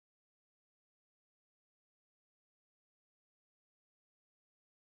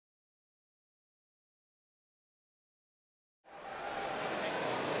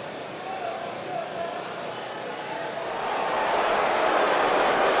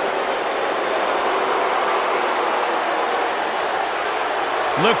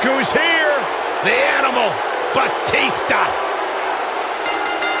Look who's here. The animal, Batista.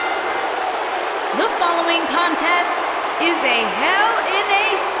 The following contest is a Hell in a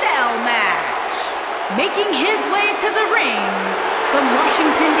Cell match. Making his way to the ring from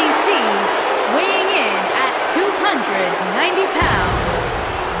Washington, D.C., weighing in at 290 pounds,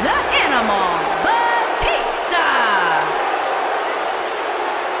 the animal, Batista.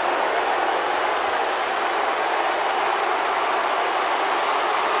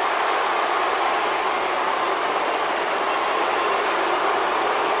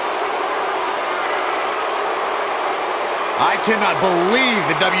 I cannot believe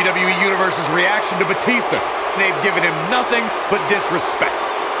the WWE Universe's reaction to Batista. They've given him nothing but disrespect.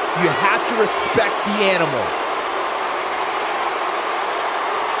 You have to respect the animal.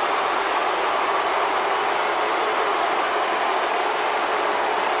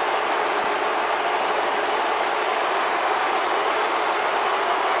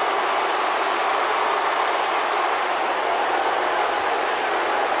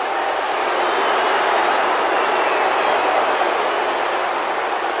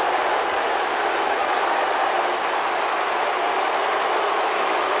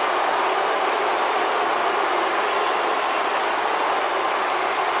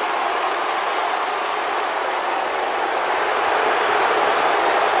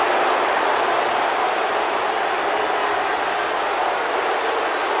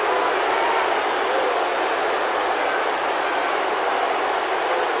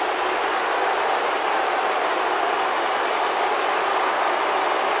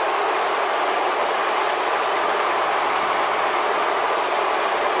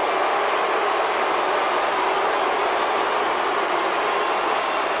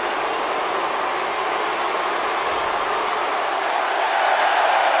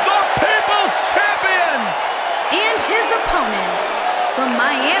 From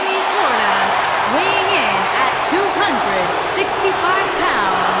Miami, Florida, weighing in at 265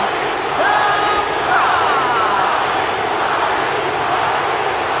 pounds, The Rock.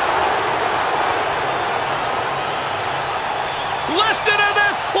 Listen to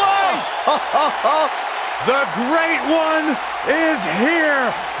this place! The Great One is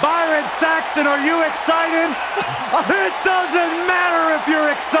here! Byron Saxton, are you excited? It doesn't matter if you're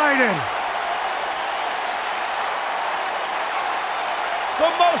excited! The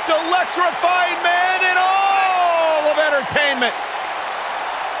most electrifying man in all of entertainment.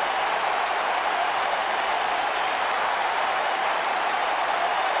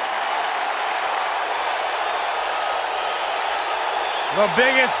 The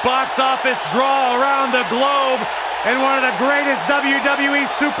biggest box office draw around the globe and one of the greatest WWE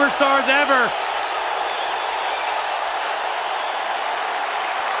superstars ever.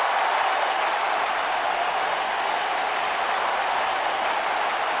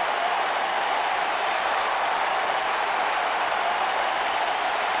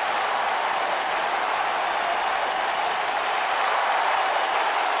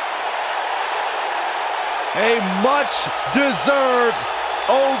 A much-deserved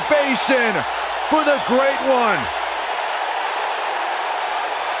ovation for the Great One.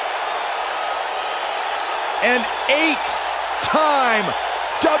 An 8-time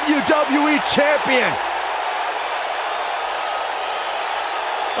WWE champion.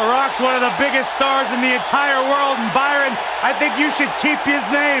 The Rock's one of the biggest stars in the entire world, and Byron, I think you should keep his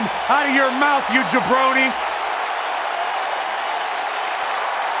name out of your mouth, you jabroni.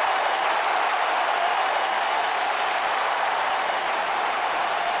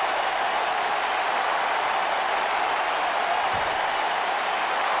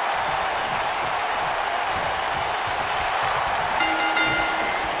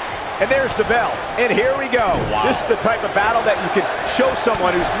 And there's the bell, and here we go. Wow. This is the type of battle that you can show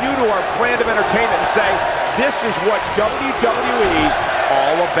someone who's new to our brand of entertainment and say, this is what WWE's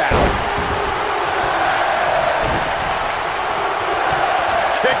all about.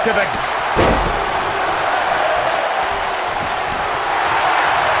 Kick to the...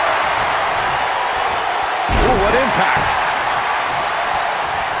 Ooh, what impact.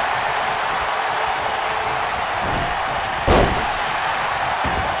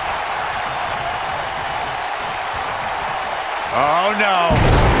 Oh, no.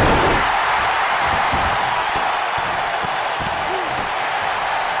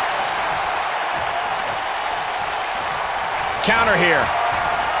 Counter here.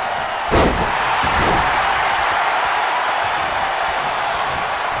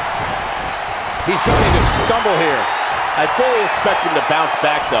 He's starting to stumble here. I fully expect him to bounce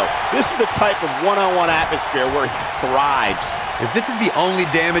back, though. This is the type of one-on-one atmosphere where he thrives. If this is the only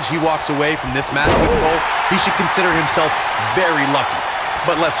damage he walks away from this match with Cole, he should consider himself very lucky.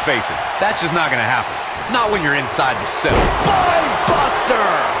 But let's face it, that's just not going to happen. Not when you're inside the cell. Spine buster!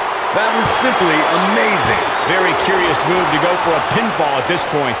 That was simply amazing. Very curious move to go for a pinfall at this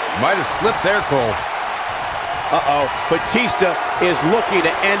point. Might have slipped there, Cole. Uh-oh, Batista is looking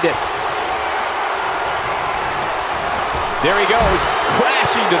to end it. There he goes,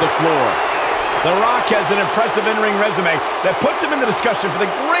 crashing to the floor. The Rock has an impressive in-ring resume that puts him in the discussion for the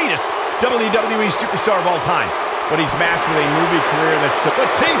greatest WWE superstar of all time. But he's matched with a movie career that's...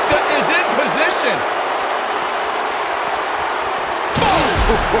 Batista is in position!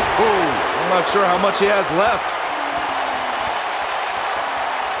 I'm not sure how much he has left.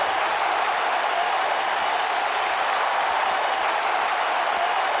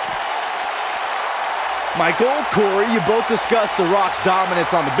 Michael, Corey, you both discussed The Rock's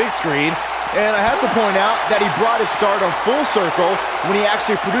dominance on the big screen, and I have to point out that he brought his stardom full circle when he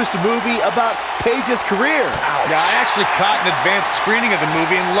actually produced a movie about Paige's career. Ouch. Yeah, I actually caught an advanced screening of the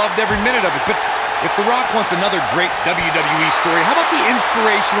movie and loved every minute of it, but if The Rock wants another great WWE story, how about the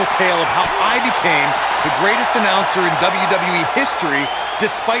inspirational tale of how I became the greatest announcer in WWE history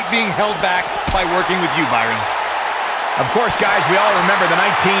despite being held back by working with you, Byron? Of course, guys, we all remember the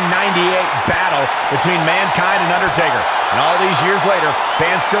 1998 battle between Mankind and Undertaker. And all these years later,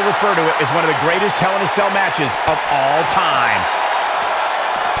 fans still refer to it as one of the greatest Hell in a Cell matches of all time.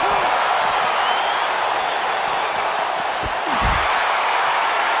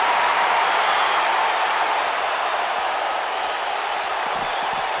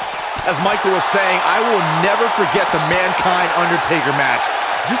 As Michael was saying, I will never forget the Mankind-Undertaker match.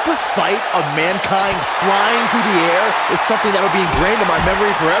 Just the sight of Mankind flying through the air is something that will be ingrained in my memory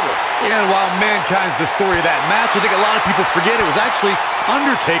forever. Yeah, and while Mankind's the story of that match, I think a lot of people forget it was actually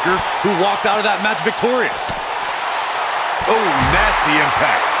Undertaker who walked out of that match victorious. Oh, nasty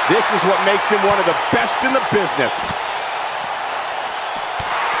impact. This is what makes him one of the best in the business.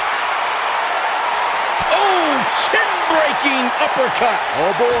 Oh, chin-breaking uppercut.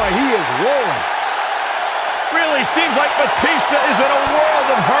 Oh boy, he is rolling. Really seems like Batista is in a world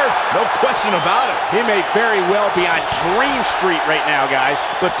of hurt. No question about it. He may very well be on Dream Street right now, guys.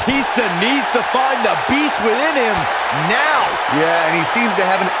 Batista needs to find the beast within him now. Yeah, and he seems to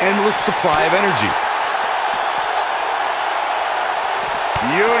have an endless supply of energy.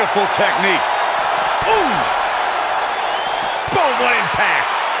 Beautiful technique. Ooh! Boom, what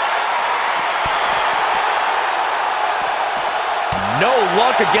impact! No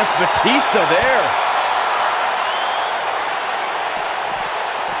luck against Batista there.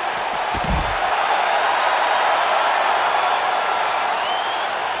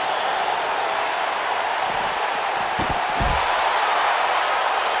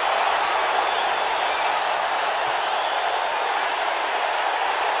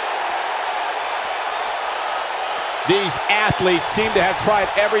 These athletes seem to have tried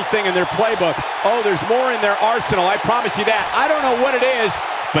everything in their playbook. Oh, there's more in their arsenal, I promise you that. I don't know what it is,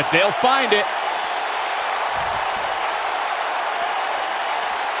 but they'll find it.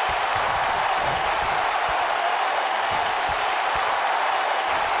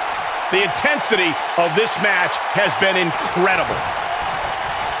 The intensity of this match has been incredible.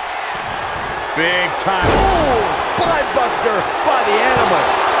 Big time. Oh, spine buster by the animal.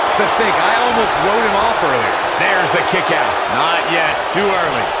 To think, I almost wrote him off earlier. There's the kick out. Not yet. Too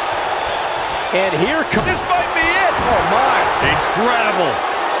early. And here comes... This might be it. Oh, my. Incredible.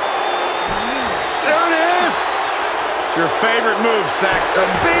 There it is. It's your favorite move, Saxton.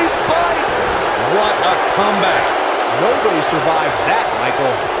 Beast bite. What a comeback. Nobody survives that,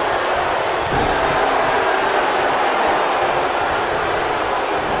 Michael.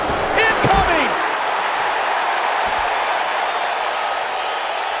 Incoming!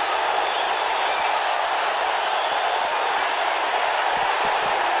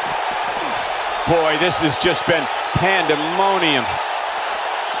 Boy, this has just been pandemonium.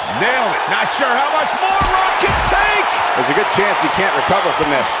 Nailed it. Not sure how much more Rock can take. There's a good chance he can't recover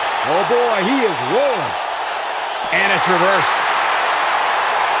from this. Oh, boy, he is rolling. And it's reversed.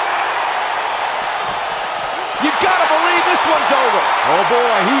 You gotta believe this one's over. Oh,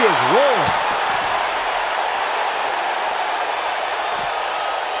 boy, he is rolling.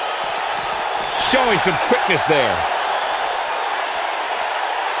 Showing some quickness there.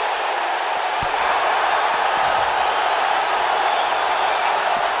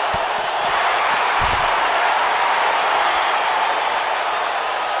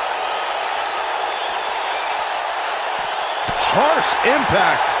 Harsh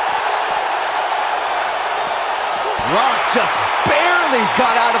impact. Rock just barely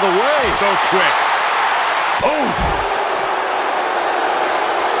got out of the way. So quick. Oof.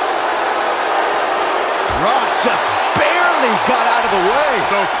 Rock just barely barely got out of the way.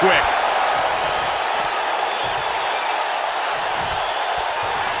 So quick.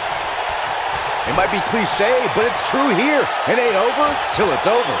 It might be cliche, but it's true here. It ain't over till it's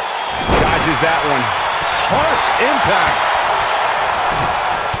over. Dodges that one. Harsh impact.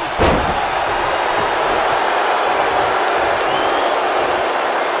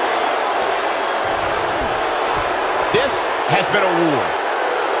 This has been a war.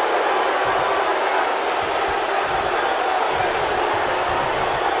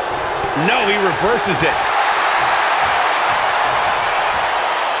 No, he reverses it.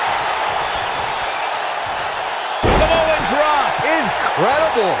 Samoan drop.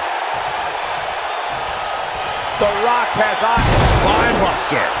 Incredible. The Rock has eyes. Spine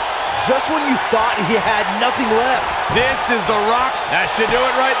buster. Just when you thought he had nothing left. This is The Rock's. That should do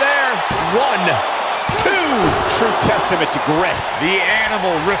it right there. 1, 2. True testament to grit. The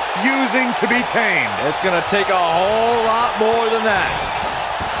animal refusing to be tamed. It's going to take a whole lot more than that.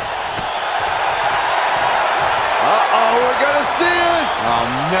 Uh-oh, we're going to see it. Oh,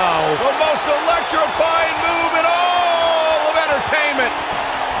 no. The most electrifying move in all of entertainment.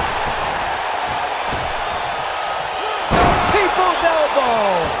 People's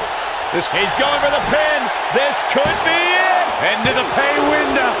elbow. He's going for the pin. This could be it. Into the pay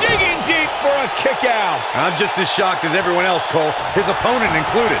window. Digging deep for a kick out. I'm just as shocked as everyone else, Cole. His opponent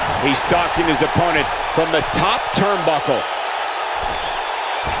included. He's stalking his opponent from the top turnbuckle.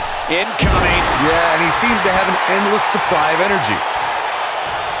 Incoming. Yeah, and he seems to have an endless supply of energy.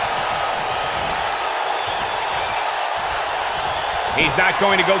 He's not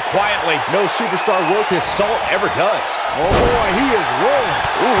going to go quietly. No superstar worth his salt ever does. Oh boy, he is rolling.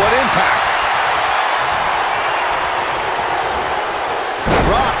 Ooh, what impact.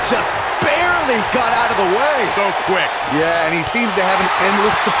 Rock just barely got out of the way. So quick. Yeah, and he seems to have an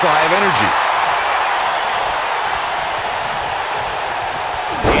endless supply of energy.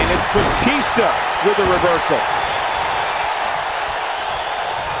 And it's Batista with a reversal.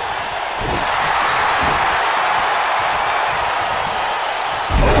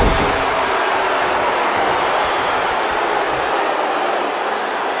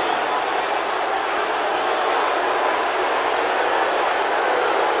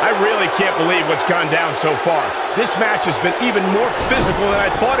 I really can't believe what's gone down so far. This match has been even more physical than I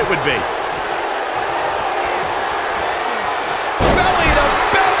thought it would be. Belly to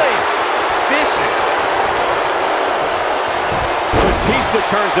belly. Vicious. Batista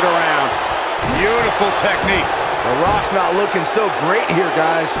turns it around. Beautiful technique. The Rock's not looking so great here,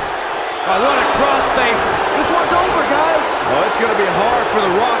 guys. Oh, what a crossface. This one's over, guys. Oh, it's going to be hard for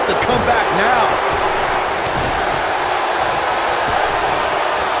The Rock to come back now.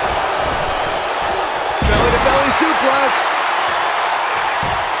 Belly-to-belly suplex.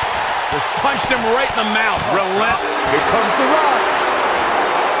 Just punched him right in the mouth. Relent. Here comes The Rock.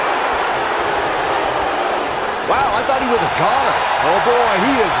 Wow, I thought he was a goner. Oh, boy,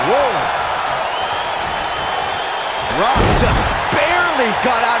 he is rolling. Rock just barely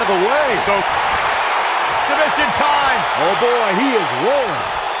got out of the way. So, submission time. Oh, boy, he is rolling.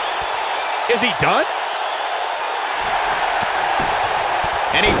 Is he done?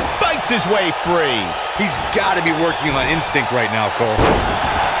 And he fights his way free. He's got to be working on instinct right now, Cole.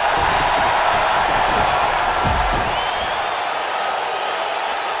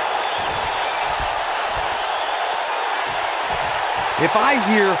 If I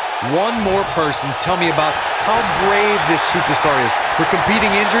hear one more person tell me about how brave this superstar is for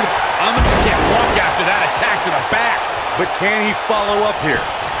competing injured, Can't walk after that attack to the back. but can he follow up here?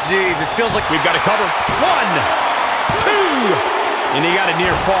 Jeez, it feels like We've got to cover. 1, 2. And he got a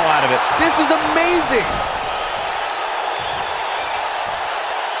near fall out of it. This is amazing.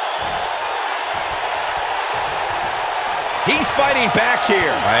 He's fighting back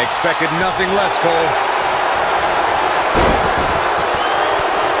here. I expected nothing less, Cole.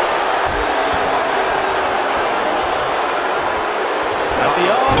 At the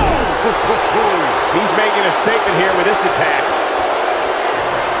He's making a statement here with this attack.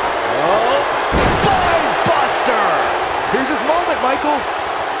 Oh, spine buster. Here's his moment, Michael.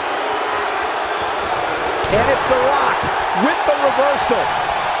 And it's The Rock with the reversal.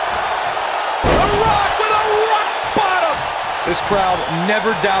 The Rock with a rock bottom. This crowd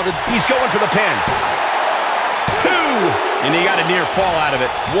never doubted. He's going for the pin. 2. And he got a near fall out of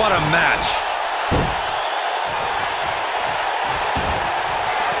it. What a match.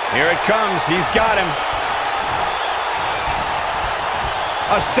 Here it comes. He's got him.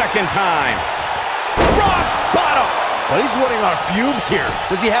 A second time. Rock bottom. But he's running on fumes here.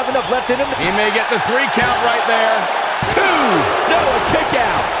 Does he have enough left in him? He may get the 3 count right there. 2. No, a kick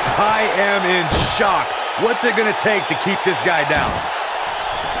out. I am in shock. What's it gonna take to keep this guy down?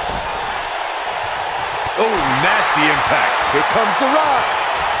 Oh, nasty impact. Here comes The Rock.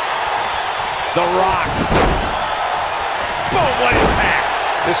 The Rock. Boom, what impact.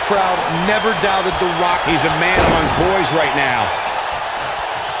 This crowd never doubted The Rock. He's a man among boys right now.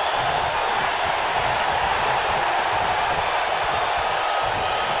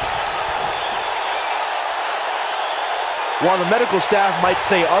 While the medical staff might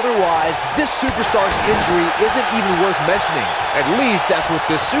say otherwise, this superstar's injury isn't even worth mentioning. At least that's what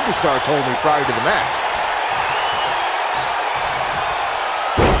this superstar told me prior to the match.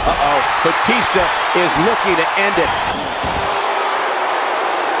 Uh-oh, Batista is looking to end it.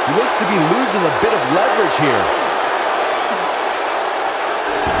 He looks to be losing a bit of leverage here.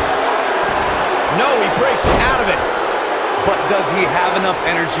 No, he breaks out of it. But does he have enough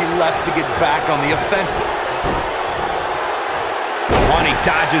energy left to get back on the offensive? One, he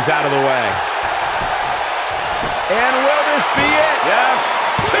dodges out of the way. And will this be it? Yes.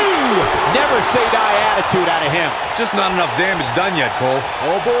 Two! Never say die attitude out of him. Just not enough damage done yet, Cole.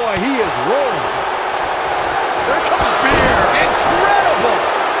 Oh boy, he is rolling. There comes Spear. Incredible!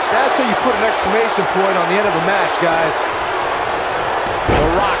 That's how you put an exclamation point on the end of a match, guys. The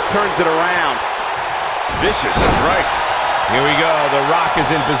Rock turns it around. Vicious strike. Here we go. The Rock is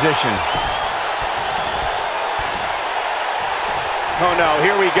in position. Oh no,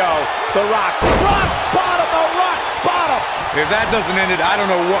 here we go. The Rock's rock bottom, the rock bottom. If that doesn't end it, I don't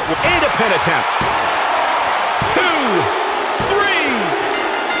know what will. And a pin attempt. 2,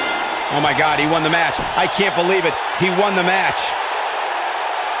 3. Oh my God, he won the match. I can't believe it. He won the match.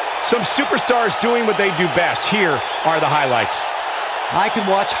 Some superstars doing what they do best. Here are the highlights. I could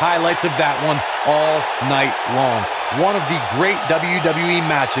watch highlights of that one all night long. One of the great WWE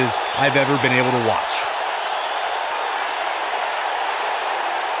matches I've ever been able to watch.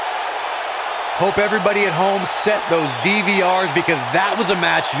 Hope everybody at home set those DVRs because that was a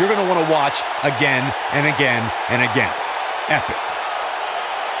match you're going to want to watch again and again and again. Epic.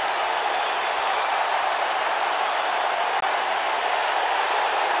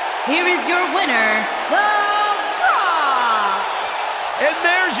 Here is your winner, The Rock! And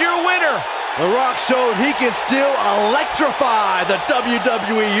there's your winner. The Rock showed he can still electrify the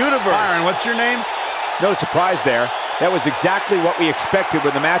WWE Universe. Byron, what's your name? No surprise there. That was exactly what we expected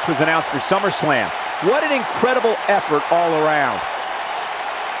when the match was announced for SummerSlam. What an incredible effort all around.